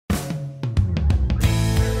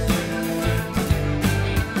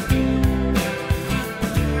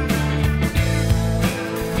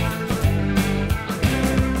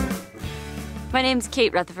My name's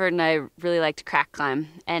Kate Rutherford and I really like to crack climb,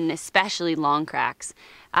 and especially long cracks.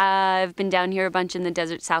 I've been down here a bunch in the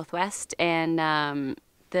desert southwest, and the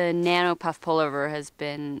Nanopuff pullover has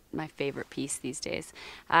been my favorite piece these days.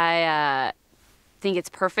 I think it's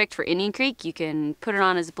perfect for Indian Creek. You can put it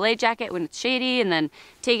on as a belay jacket when it's shady and then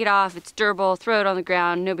take it off. It's durable, throw it on the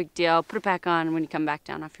ground, no big deal. Put it back on when you come back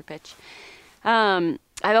down off your pitch.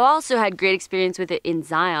 I've also had great experience with it in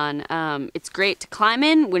Zion. It's great to climb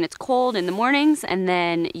in when it's cold in the mornings, and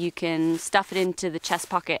then you can stuff it into the chest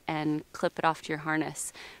pocket and clip it off to your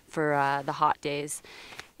harness for the hot days.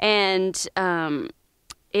 And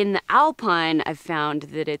in the Alpine, I've found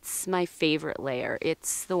that it's my favorite layer.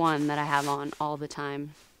 It's the one that I have on all the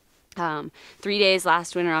time. 3 days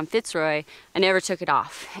last winter on Fitzroy, I never took it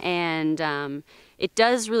off, and it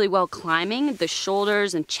does really well climbing. The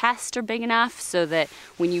shoulders and chest are big enough so that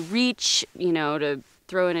when you reach, you know, to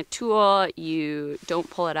throw in a tool, you don't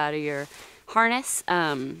pull it out of your harness.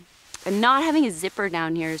 And not having a zipper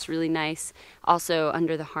down here is really nice, also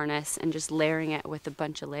under the harness, and just layering it with a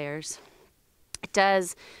bunch of layers. It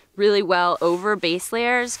does really well over base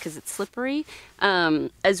layers because it's slippery,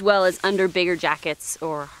 as well as under bigger jackets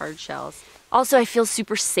or hard shells. Also, I feel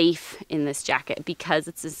super safe in this jacket because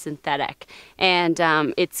it's a synthetic, and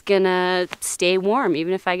it's gonna stay warm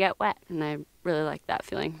even if I get wet, and I really like that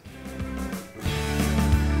feeling.